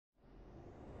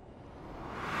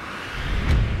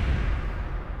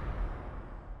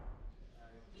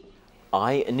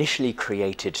I initially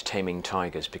created Taming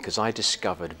Tigers because I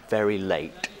discovered very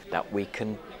late that we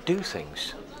can do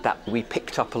things that we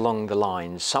picked up along the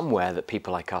line somewhere that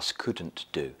people like us couldn't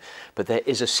do. But there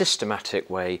is a systematic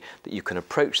way that you can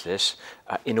approach this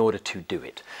in order to do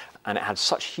it. And it had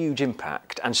such huge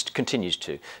impact, and continues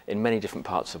to, in many different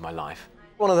parts of my life.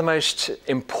 One of the most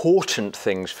important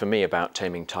things for me about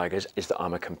Taming Tigers is that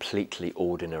I'm a completely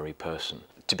ordinary person.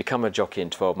 To become a jockey in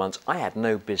 12 months, I had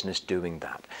no business doing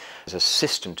that. There's a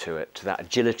system to it, to that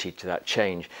agility, to that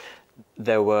change.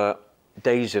 There were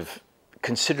days of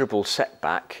considerable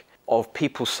setback, of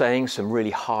people saying some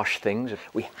really harsh things.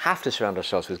 We have to surround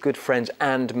ourselves with good friends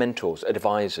and mentors,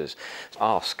 advisors.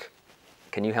 Ask,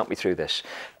 can you help me through this?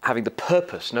 Having the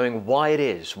purpose, knowing why it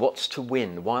is, what's to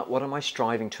win, what am I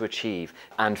striving to achieve,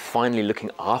 and finally looking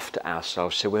after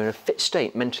ourselves so we're in a fit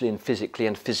state mentally and physically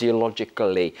and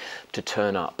physiologically to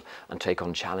turn up and take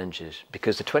on challenges,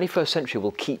 because the 21st century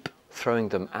will keep throwing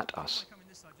them at us.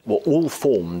 We're all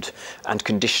formed and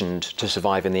conditioned to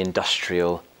survive in the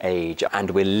industrial age,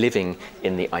 and we're living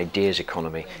in the ideas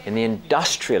economy. In the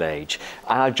industrial age,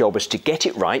 our job is to get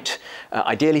it right,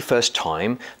 ideally first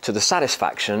time, to the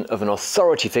satisfaction of an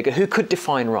authority figure who could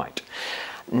define right.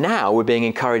 Now we're being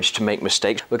encouraged to make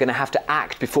mistakes. We're going to have to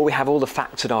act before we have all the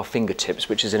facts at our fingertips,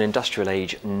 which is an industrial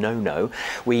age no-no.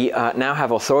 We now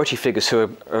have authority figures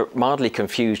who are mildly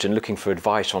confused and looking for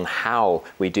advice on how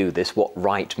we do this, what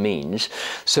right means.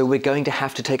 So we're going to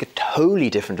have to take a totally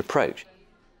different approach.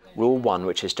 Rule one,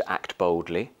 which is to act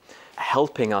boldly,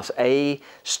 helping us,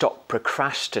 stop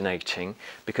procrastinating,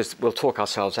 because we'll talk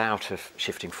ourselves out of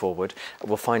shifting forward.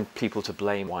 We'll find people to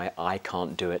blame why I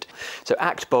can't do it. So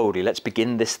act boldly, let's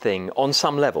begin this thing on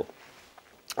some level.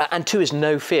 And two is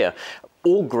no fear.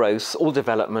 All growth, all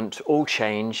development, all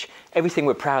change, everything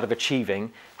we're proud of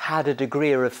achieving had a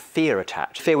degree of fear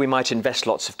attached. Fear we might invest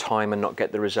lots of time and not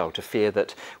get the result. A fear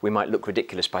that we might look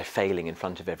ridiculous by failing in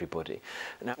front of everybody.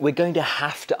 Now, we're going to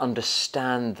have to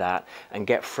understand that and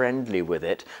get friendly with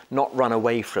it, not run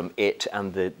away from it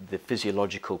and the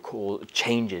physiological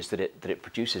changes that it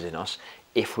produces in us,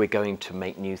 if we're going to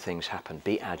make new things happen.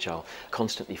 Be agile,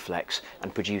 constantly flex,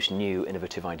 and produce new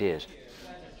innovative ideas.